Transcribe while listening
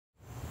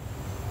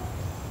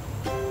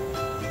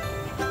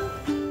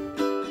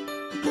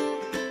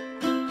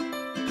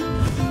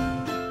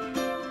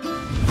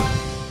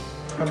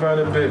find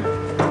a bib.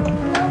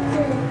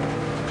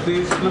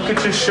 Please, look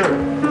at your shirt.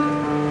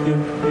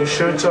 Your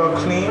shirt's all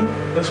clean.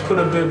 Let's put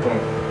a bib on.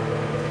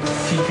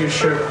 Keep your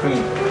shirt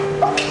clean.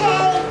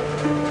 Okay.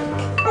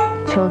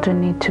 Children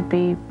need to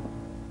be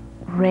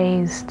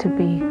raised to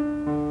be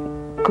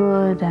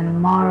good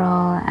and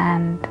moral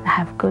and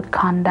have good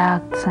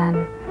conducts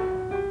and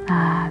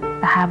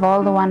have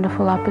all the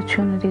wonderful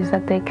opportunities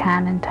that they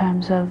can in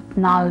terms of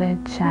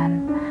knowledge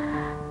and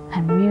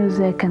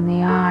music and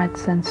the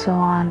arts and so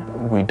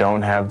on. We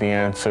don't have the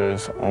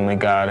answers, only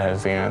God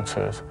has the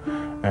answers.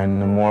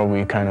 And the more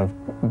we kind of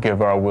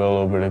give our will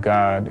over to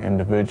God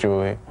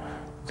individually,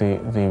 the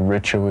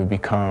richer we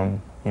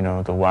become, you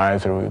know, the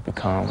wiser we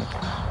become.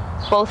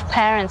 Both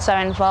parents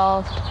are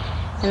involved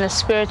in the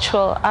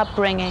spiritual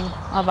upbringing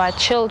of our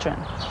children.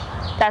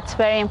 That's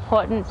very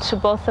important to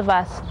both of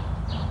us.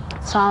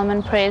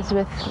 Solomon prays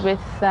with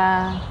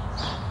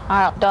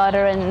our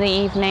daughter in the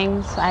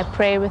evenings. I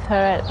pray with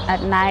her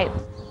at night.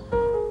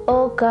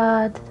 Oh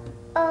God.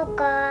 Oh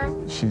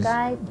God. She's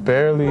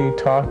barely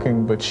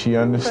talking, but she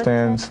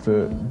understands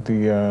the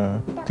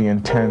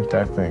intent,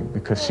 I think,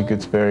 because she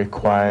gets very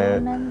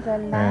quiet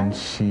and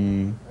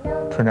she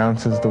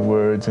pronounces the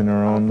words in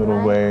her own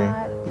little way,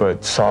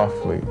 but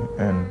softly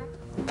and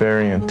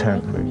very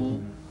intently.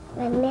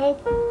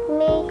 Make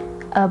me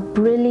a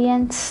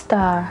brilliant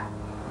star.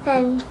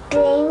 and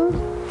bring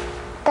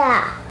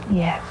star.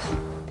 Yes.